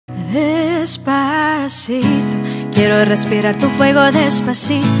Despacito, quiero respirar tu fuego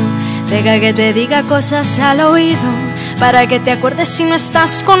despacito. Deja que te diga cosas al oído, para que te acuerdes si no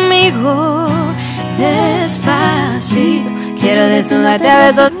estás conmigo. Despacito, quiero desnudarte a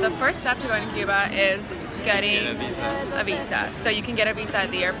besos. The first step to going to Cuba is getting a visa. So you can get a visa at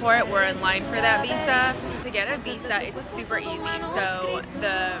the airport. We're in line for that visa. To get a visa, it's super easy. So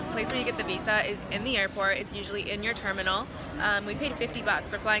the place where you get the visa is in the airport. It's usually in your terminal. We paid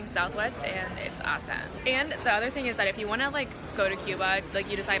 $50. We're flying Southwest, and it's awesome. And the other thing is that if you want to like go to Cuba, like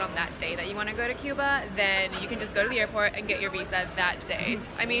you decide on that day that you want to go to Cuba, then you can just go to the airport and get your visa that day.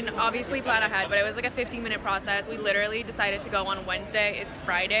 I mean, obviously plan ahead, but it was like a 15-minute process. We literally decided to go on Wednesday. It's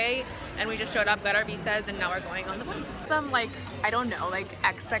Friday, and we just showed up, got our visas, and now we're going on the plane. Some like, I don't know, like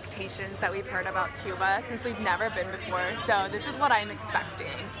expectations that we've heard about Cuba since we've never been before. So this is what I'm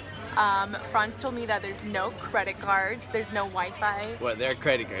expecting. Franz told me that there's no credit cards, there's no Wi-Fi. Well, there are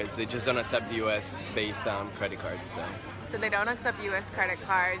credit cards, they just don't accept US based credit cards. So they don't accept US credit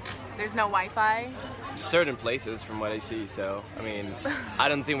cards, there's no Wi-Fi? Certain places from what I see, so I mean, I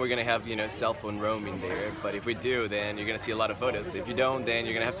don't think we're gonna have, you know, cell phone roaming there, but if we do, then you're gonna see a lot of photos. If you don't, then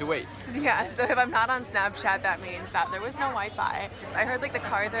you're gonna have to wait. Yeah, so if I'm not on Snapchat, that means that there was no Wi-Fi. I heard like the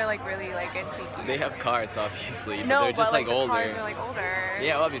cars are like really like antique. They have cars, obviously, but no, they're just but, like older. The cars are like older.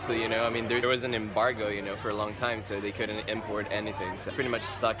 Yeah, obviously, you know, I mean, there was an embargo, you know, for a long time, so they couldn't import anything. So pretty much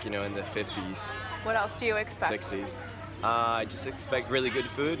stuck, you know, in the 50s. What else do you expect? 60s. I just expect really good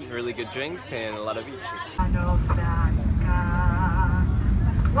food, really good drinks, and a lot of beaches.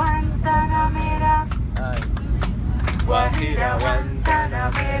 Guajira,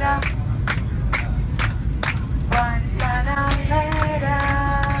 Guantanamera.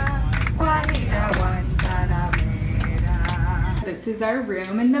 This is our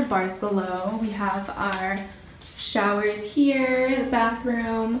room in the Barcelo. We have our showers here, the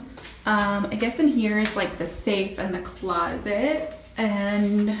bathroom. I guess in here is like the safe and the closet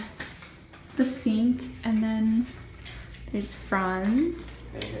and the sink, and then there's Franz.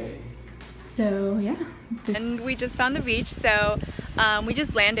 Hey. So yeah. And we just found the beach, so we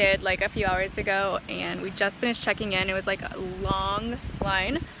just landed like a few hours ago, and we just finished checking in. It was like a long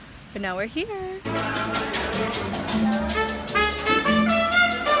line, but now we're here.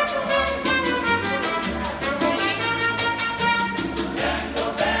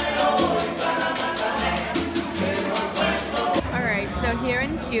 Here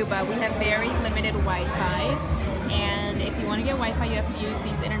in Cuba, we have very limited Wi-Fi, and if you want to get Wi-Fi, you have to use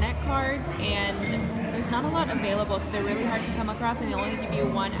these internet cards, and there's not a lot available, so they're really hard to come across, and they only give you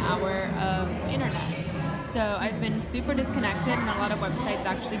 1 hour of internet. So I've been super disconnected, and a lot of websites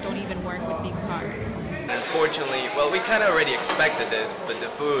actually don't even work with these cards. Unfortunately, well, we kind of already expected this, but the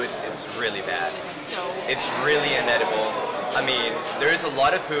food, it's really bad. It's really inedible. I mean, there is a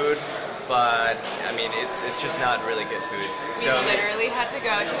lot of food, but I mean, it's just not really good food. We literally had to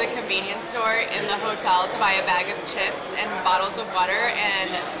go to the convenience store in the hotel to buy a bag of chips and bottles of water, and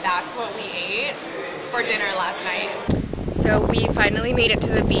that's what we ate for dinner last night. So we finally made it to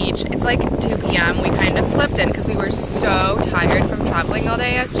the beach. It's like 2 p.m. We kind of slept in because we were so tired from traveling all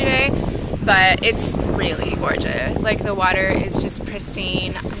day yesterday, but it's really gorgeous. Like the water is just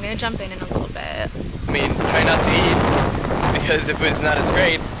pristine. I'm gonna jump in a little bit. I mean, try not to eat, because the food's not as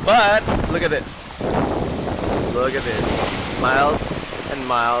great, but look at this. Look at this. Miles and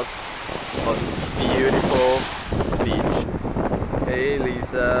miles of beautiful beach. Hey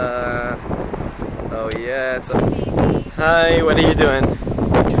Lisa. Oh yes. Hi, what are you doing?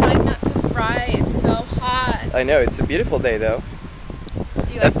 I'm trying not to fry, it's so hot. I know, it's a beautiful day though.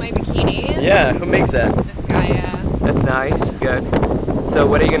 Do you like my bikini? Yeah, who makes that? This guy, yeah. That's nice, good. So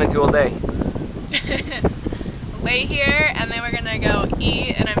what are you gonna do all day? Lay here, and then we're gonna go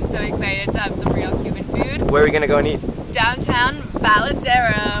eat, and I'm so excited to have some real Cuban food. Where are we gonna go and eat? Downtown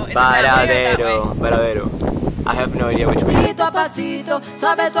Varadero. Is it that way or that way? Varadero. I have no idea which way. Pasito a pasito,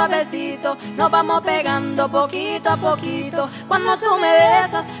 suave suavecito, nos vamos pegando poquito a poquito. Cuando tú me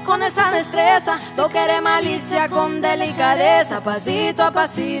besas con esa destreza, toqueré malicia con delicadeza. Pasito a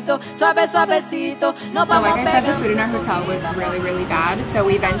pasito, suave suavecito, nos vamos pegando. Like I said, the food in our hotel was really, really bad. So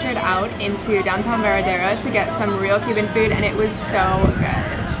we ventured out into downtown Varadero to get some real Cuban food, and it was so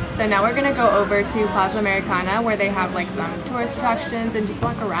good. So now we're gonna go over to Plaza Americana, where they have like some tourist attractions, and just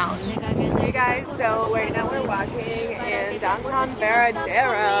walk around. Hey guys, so right now we're walking in downtown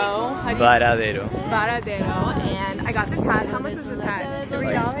Varadero. Varadero. Varadero, and I got this hat. How much is this hat?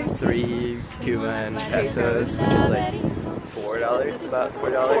 $3? Like 3 Cuban pesos, which is like $4, about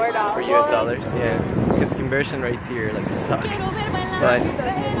 $4 for US dollars. Yeah, because conversion rates here like suck. But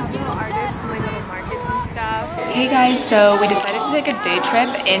little artists and like little markets and stuff. Hey guys, so we decided to take a day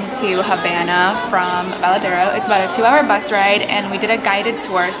trip into Havana from Varadero. It's about a 2-hour bus ride and we did a guided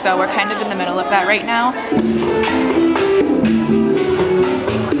tour, so we're kind of in the middle of that right now.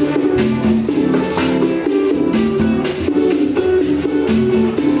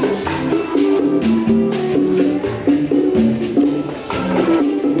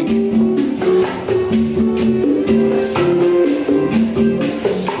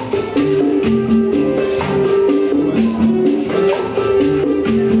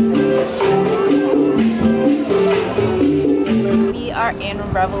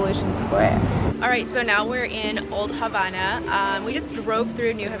 Revolution Square. Alright, so now we're in Old Havana. We just drove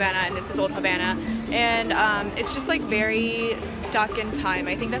through New Havana and this is Old Havana, and it's just like very stuck in time.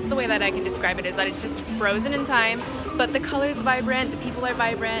 I think that's the way that I can describe it, is that it's just frozen in time, but the color's vibrant, the people are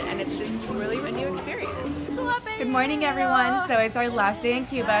vibrant, and it's just really a new experience. Good morning everyone. So it's our last day in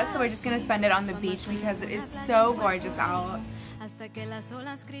Cuba, so we're just gonna spend it on the beach because it is so gorgeous out.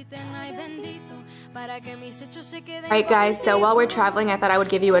 Alright guys, so while we're traveling, I thought I would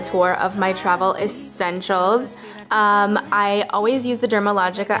give you a tour of my travel essentials. I always use the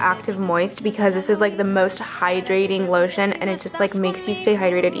Dermalogica Active Moist because this is like the most hydrating lotion and it just like makes you stay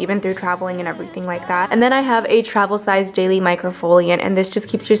hydrated even through traveling and everything like that. And then I have a travel size daily microfoliant and this just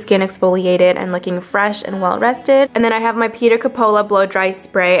keeps your skin exfoliated and looking fresh and well rested. And then I have my Peter Coppola Blow Dry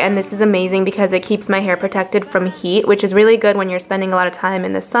Spray, and this is amazing because it keeps my hair protected from heat, which is really good when you're spending a lot of time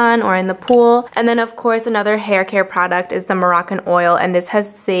in the sun or in the pool. And then of course another hair care product is the Moroccan oil, and this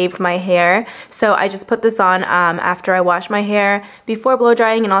has saved my hair. So I just put this on after I wash my hair, before blow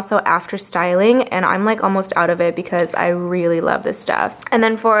drying and also after styling, and I'm like almost out of it because I really love this stuff. And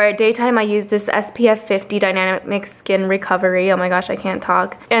then for daytime I use this SPF 50 Dynamic Skin Recovery. Oh my gosh, I can't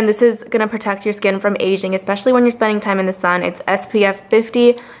talk. And this is gonna protect your skin from aging, especially when you're spending time in the sun. It's SPF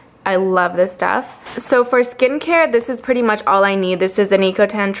 50. I love this stuff. So for skincare, this is pretty much all I need. This is an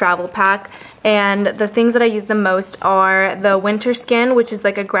Ecotan travel pack, and the things that I use the most are the Winter Skin, which is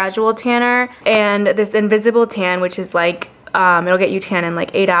like a gradual tanner, and this Invisible Tan, which is like, it'll get you tan in like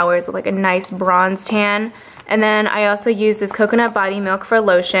 8 hours with like a nice bronze tan. And then I also use this Coconut Body Milk for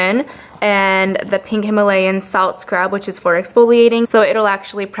lotion, and the Pink Himalayan Salt Scrub, which is for exfoliating. So it'll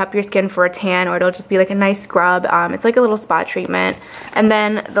actually prep your skin for a tan, or it'll just be like a nice scrub. It's like a little spa treatment. And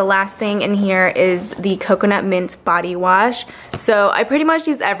then the last thing in here is the Coconut Mint Body Wash. So I pretty much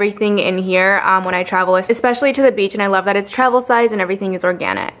use everything in here when I travel, especially to the beach, and I love that it's travel size and everything is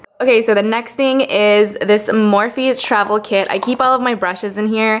organic. Okay, so the next thing is this Morphe travel kit. I keep all of my brushes in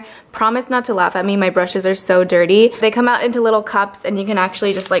here. Promise not to laugh at me, my brushes are so dirty. They come out into little cups and you can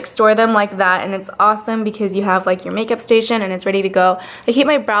actually just like store them like that, and it's awesome because you have like your makeup station and it's ready to go. I keep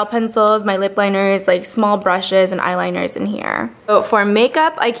my brow pencils, my lip liners, like small brushes and eyeliners in here. So for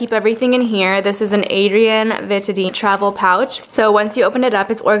makeup, I keep everything in here. This is an Adrienne Vitadine travel pouch. So once you open it up,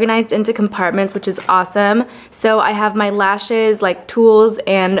 it's organized into compartments, which is awesome. So I have my lashes, like tools,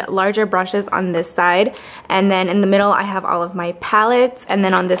 and larger brushes on this side, and then in the middle I have all of my palettes, and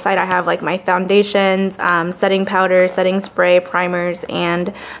then on this side I have like my foundations, setting powder, setting spray, primers,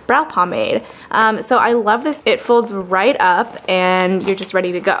 and brow pomade. So I love this. It folds right up and you're just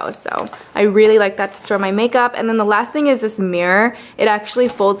ready to go. So I really like that to store my makeup. And then the last thing is this mirror. It actually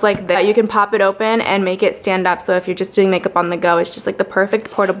folds like that. You can pop it open and make it stand up, so if you're just doing makeup on the go, it's just like the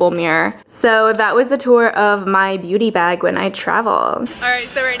perfect portable mirror. So that was the tour of my beauty bag when I travel. Alright,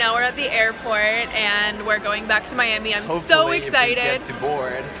 so right now we're at the airport and we're going back to Miami. I'm so excited. If we get to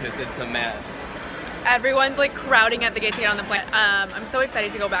board, because it's a mess. Everyone's like crowding at the gate to get on the plane. I'm so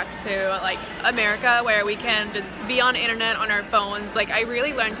excited to go back to like America, where we can just be on internet on our phones. Like I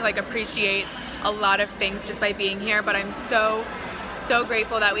really learned to like appreciate a lot of things just by being here, but I'm so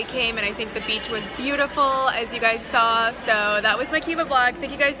grateful that we came, and I think the beach was beautiful, as you guys saw. So that was my Cuba vlog.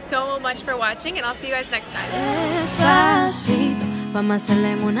 Thank you guys so much for watching, and I'll see you guys next time. Despacito, vamos a hacerla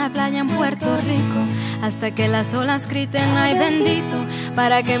en una playa en Puerto Rico, hasta que las olas griten ay bendito,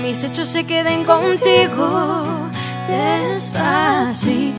 para que mis hechos se queden contigo. Despacito.